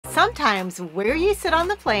Sometimes where you sit on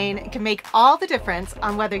the plane can make all the difference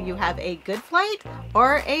on whether you have a good flight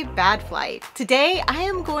or a bad flight. Today, I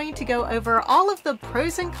am going to go over all of the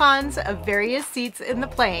pros and cons of various seats in the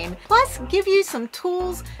plane, plus give you some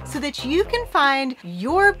tools so that you can find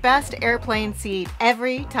your best airplane seat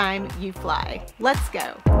every time you fly. Let's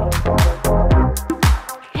go.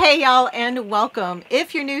 Hey y'all, and welcome.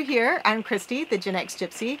 If you're new here, I'm Christy, the Gen X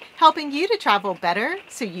Gypsy, helping you to travel better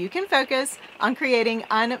so you can focus on creating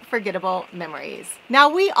unforgettable memories. Now,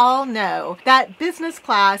 we all know that business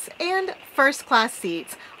class and first class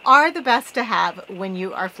seats are the best to have when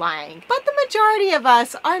you are flying, but the majority of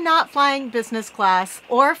us are not flying business class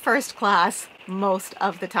or first class most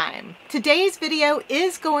of the time. Today's video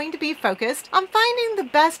is going to be focused on finding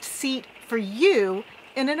the best seat for you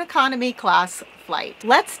in an economy class flight.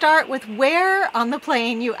 Let's start with where on the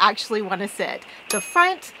plane you actually want to sit: the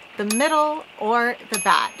front, the middle, or the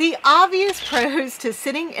back. The obvious pros to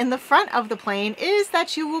sitting in the front of the plane is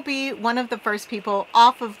that you will be one of the first people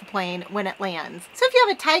off of the plane when it lands. So if you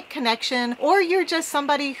have a tight connection or you're just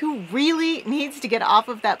somebody who really needs to get off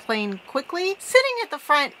of that plane quickly, sitting at the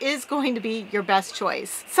front is going to be your best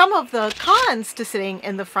choice. Some of the cons to sitting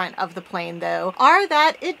in the front of the plane, though, are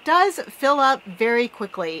that it does fill up very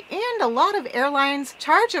quickly, and a lot of airlines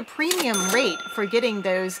charge a premium rate for getting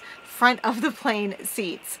those front of the plane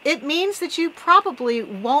seats. It means that you probably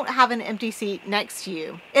won't have an empty seat next to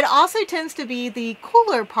you. It also tends to be the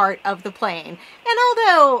cooler part of the plane. And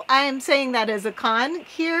although I am saying that as a con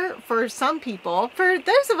here for some people, for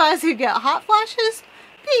those of us who get hot flashes,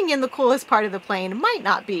 being in the coolest part of the plane might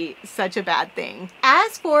not be such a bad thing.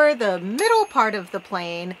 As for the middle part of the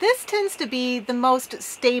plane, this tends to be the most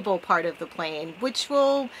stable part of the plane, which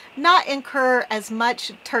will not incur as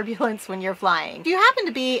much turbulence when you're flying. If you happen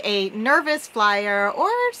to be a nervous flyer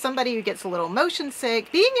or somebody who gets a little motion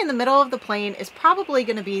sick, being in the middle of the plane is probably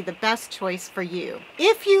going to be the best choice for you.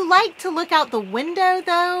 If you like to look out the window,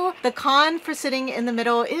 though, the con for sitting in the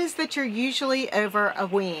middle is that you're usually over a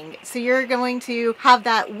wing. So you're going to have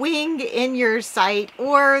that wing in your sight,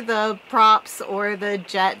 or the props or the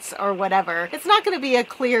jets or whatever. It's not going to be a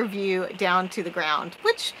clear view down to the ground,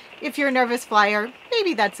 which if you're a nervous flyer,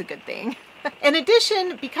 maybe that's a good thing. In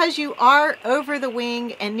addition, because you are over the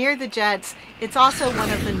wing and near the jets, it's also one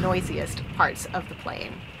of the noisiest parts of the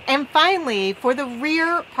plane. And finally, for the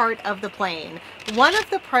rear part of the plane, one of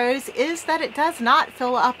the pros is that it does not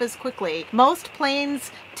fill up as quickly. Most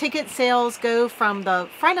planes' ticket sales go from the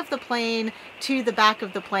front of the plane to the back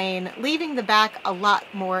of the plane, leaving the back a lot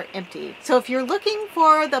more empty. So if you're looking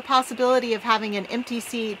for the possibility of having an empty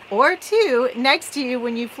seat or two next to you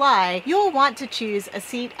when you fly, you'll want to choose a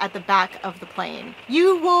seat at the back of the plane.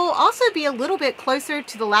 You will also be a little bit closer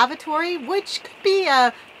to the lavatory, which could be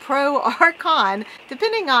a pro or con,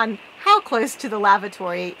 depending on how close to the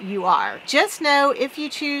lavatory you are. Just know if you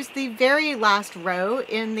choose the very last row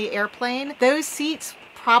in the airplane, those seats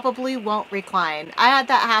probably won't recline. I had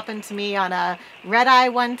that happen to me on a red eye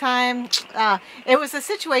one time. It was a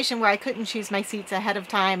situation where I couldn't choose my seats ahead of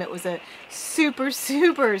time. It was a super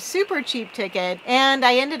cheap ticket, and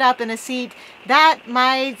I ended up in a seat that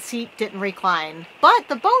my seat didn't recline. But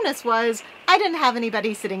the bonus was I didn't have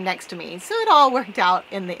anybody sitting next to me, so it all worked out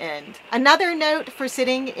in the end. Another note for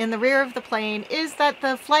sitting in the rear of the plane is that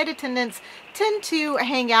the flight attendants tend to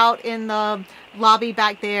hang out in the lobby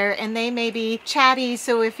back there, and they may be chatty,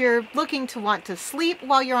 so if you're looking to want to sleep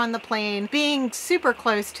while you're on the plane, being super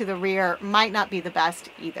close to the rear might not be the best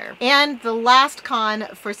either. And the last con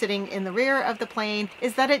for sitting in the rear of the plane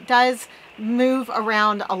is that it does move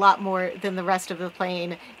around a lot more than the rest of the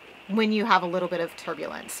plane when you have a little bit of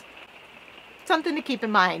turbulence. Something to keep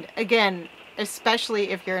in mind, again,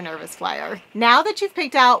 especially if you're a nervous flyer. Now that you've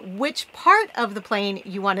picked out which part of the plane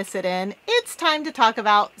you want to sit in, it's time to talk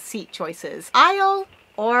about seat choices. Aisle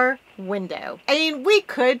or window. I mean, we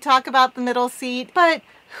could talk about the middle seat, but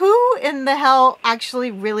who in the hell actually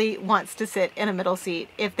really wants to sit in a middle seat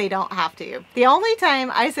if they don't have to? The only time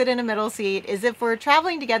I sit in a middle seat is if we're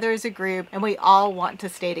traveling together as a group and we all want to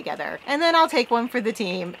stay together. And then I'll take one for the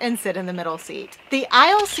team and sit in the middle seat. The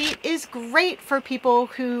aisle seat is great for people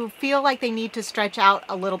who feel like they need to stretch out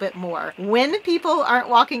a little bit more. When people aren't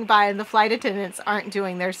walking by and the flight attendants aren't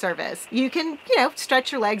doing their service, you can,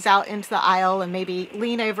 stretch your legs out into the aisle and maybe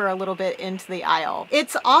lean over a little bit into the aisle.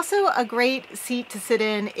 It's also a great seat to sit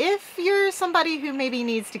in if you're somebody who maybe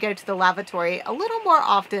needs to go to the lavatory a little more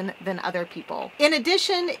often than other people. In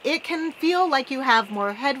addition, it can feel like you have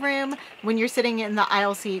more headroom when you're sitting in the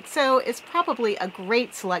aisle seat, so it's probably a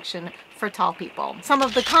great selection for tall people. Some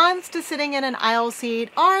of the cons to sitting in an aisle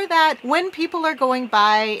seat are that when people are going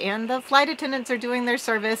by and the flight attendants are doing their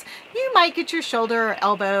service, you might get your shoulder or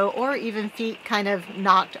elbow or even feet kind of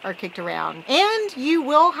knocked or kicked around. And you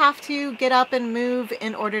will have to get up and move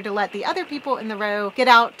in order to let the other people in the row get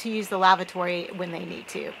out to use the lavatory when they need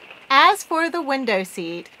to. As for the window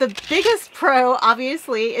seat, the biggest pro,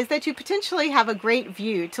 obviously, is that you potentially have a great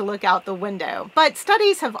view to look out the window. But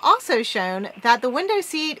studies have also shown that the window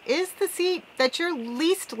seat is the seat that you're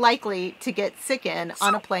least likely to get sick in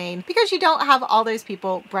on a plane because you don't have all those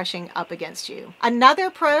people brushing up against you. Another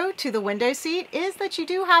pro to the window seat is that you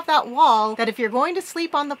do have that wall that if you're going to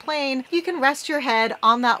sleep on the plane, you can rest your head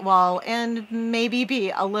on that wall and maybe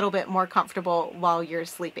be a little bit more comfortable while you're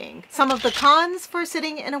sleeping. Some of the cons for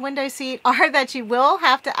sitting in a window seat are that you will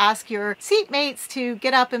have to ask your seatmates to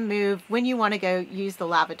get up and move when you want to go use the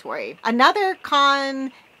lavatory. Another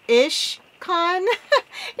con-ish con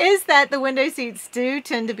is that the window seats do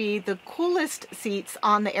tend to be the coolest seats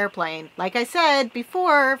on the airplane. Like I said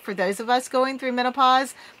before, for those of us going through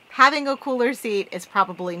menopause, having a cooler seat is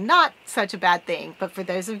probably not such a bad thing. But for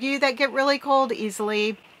those of you that get really cold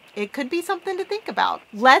easily, it could be something to think about.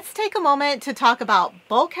 Let's take a moment to talk about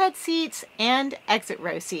bulkhead seats and exit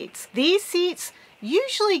row seats. These seats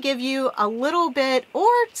usually give you a little bit or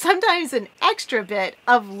sometimes an extra bit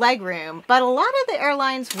of legroom, but a lot of the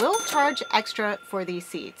airlines will charge extra for these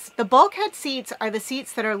seats. The bulkhead seats are the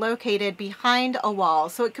seats that are located behind a wall,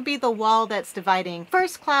 so it could be the wall that's dividing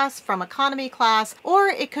first class from economy class, or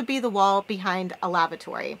it could be the wall behind a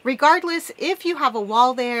lavatory. Regardless, if you have a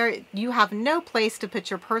wall there, you have no place to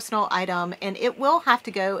put your personal item and it will have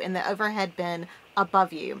to go in the overhead bin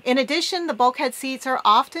above you. In addition, the bulkhead seats are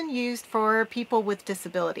often used for people with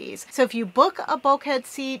disabilities. So if you book a bulkhead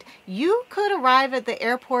seat, you could arrive at the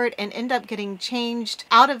airport and end up getting changed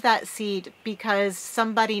out of that seat because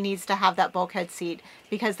somebody needs to have that bulkhead seat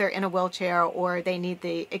because they're in a wheelchair or they need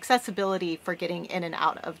the accessibility for getting in and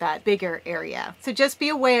out of that bigger area. So just be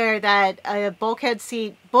aware that a bulkhead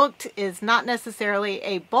seat booked is not necessarily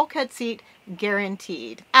a bulkhead seat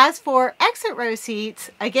guaranteed. As for exit row seats,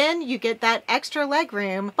 again, you get that extra leg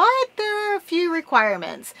room, but there are a few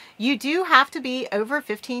requirements. You do have to be over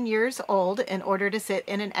 15 years old in order to sit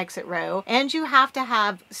in an exit row, and you have to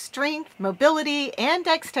have strength, mobility, and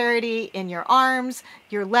dexterity in your arms,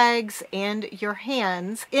 your legs, and your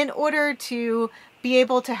hands in order to be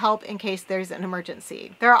able to help in case there's an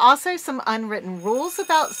emergency. There are also some unwritten rules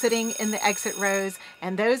about sitting in the exit rows,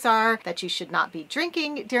 and those are that you should not be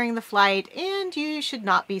drinking during the flight and you should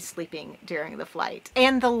not be sleeping during the flight.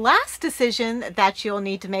 And the last decision that you'll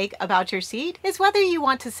need to make about your seat is whether you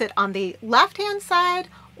want to sit on the left-hand side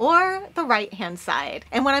or the right-hand side.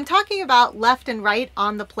 And when I'm talking about left and right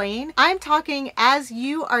on the plane, I'm talking as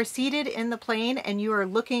you are seated in the plane and you are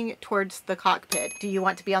looking towards the cockpit. Do you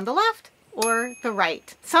want to be on the left or the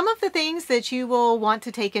right? Some of the things that you will want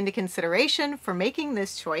to take into consideration for making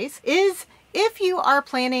this choice is if you are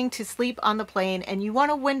planning to sleep on the plane and you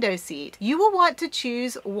want a window seat, you will want to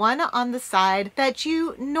choose one on the side that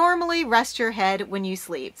you normally rest your head when you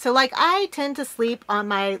sleep. So like I tend to sleep on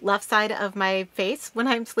my left side of my face when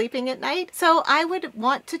I'm sleeping at night. So I would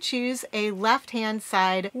want to choose a left-hand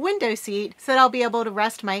side window seat so that I'll be able to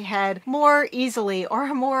rest my head more easily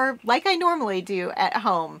or more like I normally do at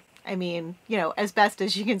home. I mean, you know, as best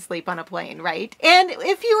as you can sleep on a plane, right? And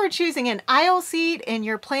if you are choosing an aisle seat and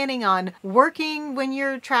you're planning on working when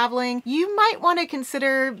you're traveling, you might want to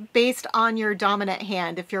consider based on your dominant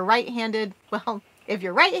hand. If you're right-handed, well, if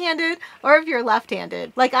you're right-handed or if you're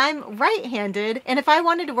left-handed. Like I'm right-handed, and if I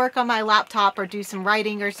wanted to work on my laptop or do some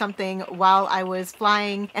writing or something while I was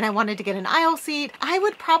flying and I wanted to get an aisle seat, I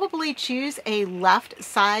would probably choose a left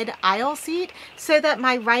side aisle seat so that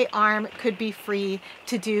my right arm could be free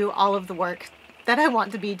to do all of the work that I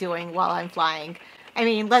want to be doing while I'm flying. I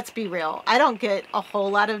mean, let's be real. I don't get a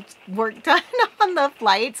whole lot of work done on the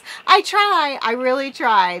flights. I really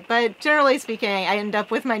try, but generally speaking, I end up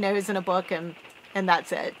with my nose in a book and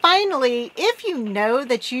that's it. Finally, if you know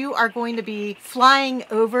that you are going to be flying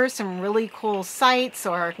over some really cool sites,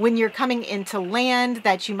 or when you're coming into land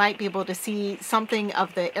that you might be able to see something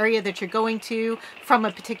of the area that you're going to from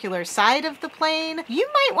a particular side of the plane, you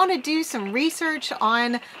might want to do some research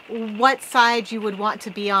on what side you would want to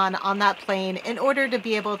be on that plane in order to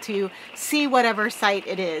be able to see whatever site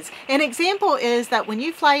it is. An example is that when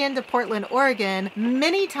you fly into Portland, Oregon,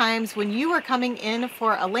 many times when you are coming in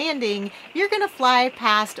for a landing, you're going to fly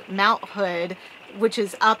past Mount Hood which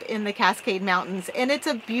is up in the Cascade Mountains, and it's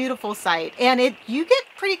a beautiful sight. And you get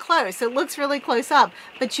pretty close. It looks really close up,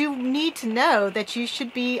 but you need to know that you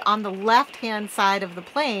should be on the left-hand side of the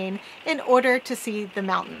plane in order to see the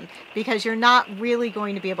mountain, because you're not really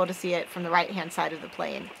going to be able to see it from the right-hand side of the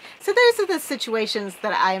plane. So those are the situations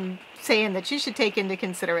that I'm saying that you should take into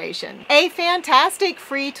consideration. A fantastic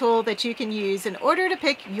free tool that you can use in order to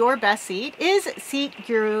pick your best seat is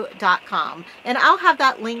seatguru.com, and I'll have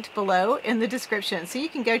that linked below in the description so you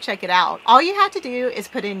can go check it out. All you have to do is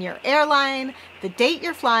put in your airline, the date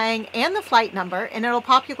you're flying, and the flight number, and it'll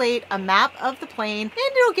populate a map of the plane,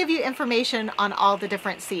 and it'll give you information on all the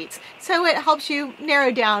different seats. So it helps you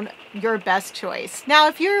narrow down your best choice. Now,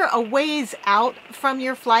 if you're a ways out from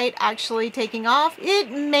your flight actually taking off, it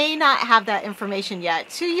may not have that information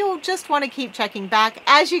yet, so you'll just want to keep checking back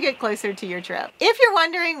as you get closer to your trip. If you're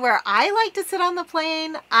wondering where I like to sit on the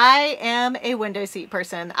plane, I am a window seat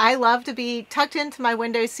person. I love to be tucked into my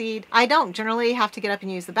window seat. I don't generally have to get up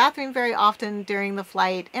and use the bathroom very often during the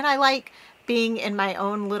flight, and I like being in my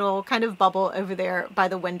own little kind of bubble over there by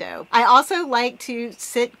the window. I also like to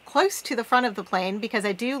sit close to the front of the plane because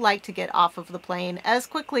I do like to get off of the plane as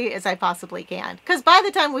quickly as I possibly can, because by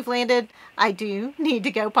the time we've landed, I do need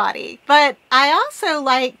to go potty. But I also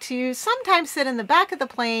like to sometimes sit in the back of the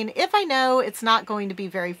plane if I know it's not going to be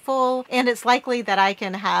very full and it's likely that I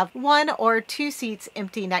can have 1 or 2 seats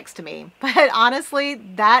empty next to me. But honestly,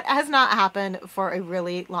 that has not happened for a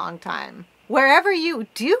really long time. Wherever you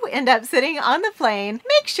do end up sitting on the plane,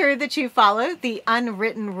 make sure that you follow the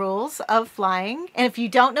unwritten rules of flying. And if you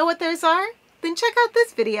don't know what those are, then check out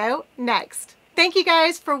this video next. Thank you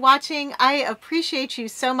guys for watching. I appreciate you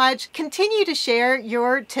so much. Continue to share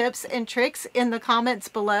your tips and tricks in the comments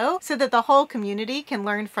below so that the whole community can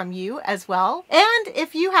learn from you as well. And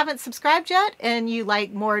if you haven't subscribed yet and you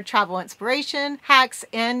like more travel inspiration, hacks,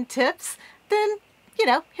 and tips, then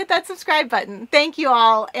hit that subscribe button. Thank you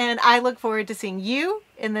all, and I look forward to seeing you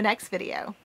in the next video.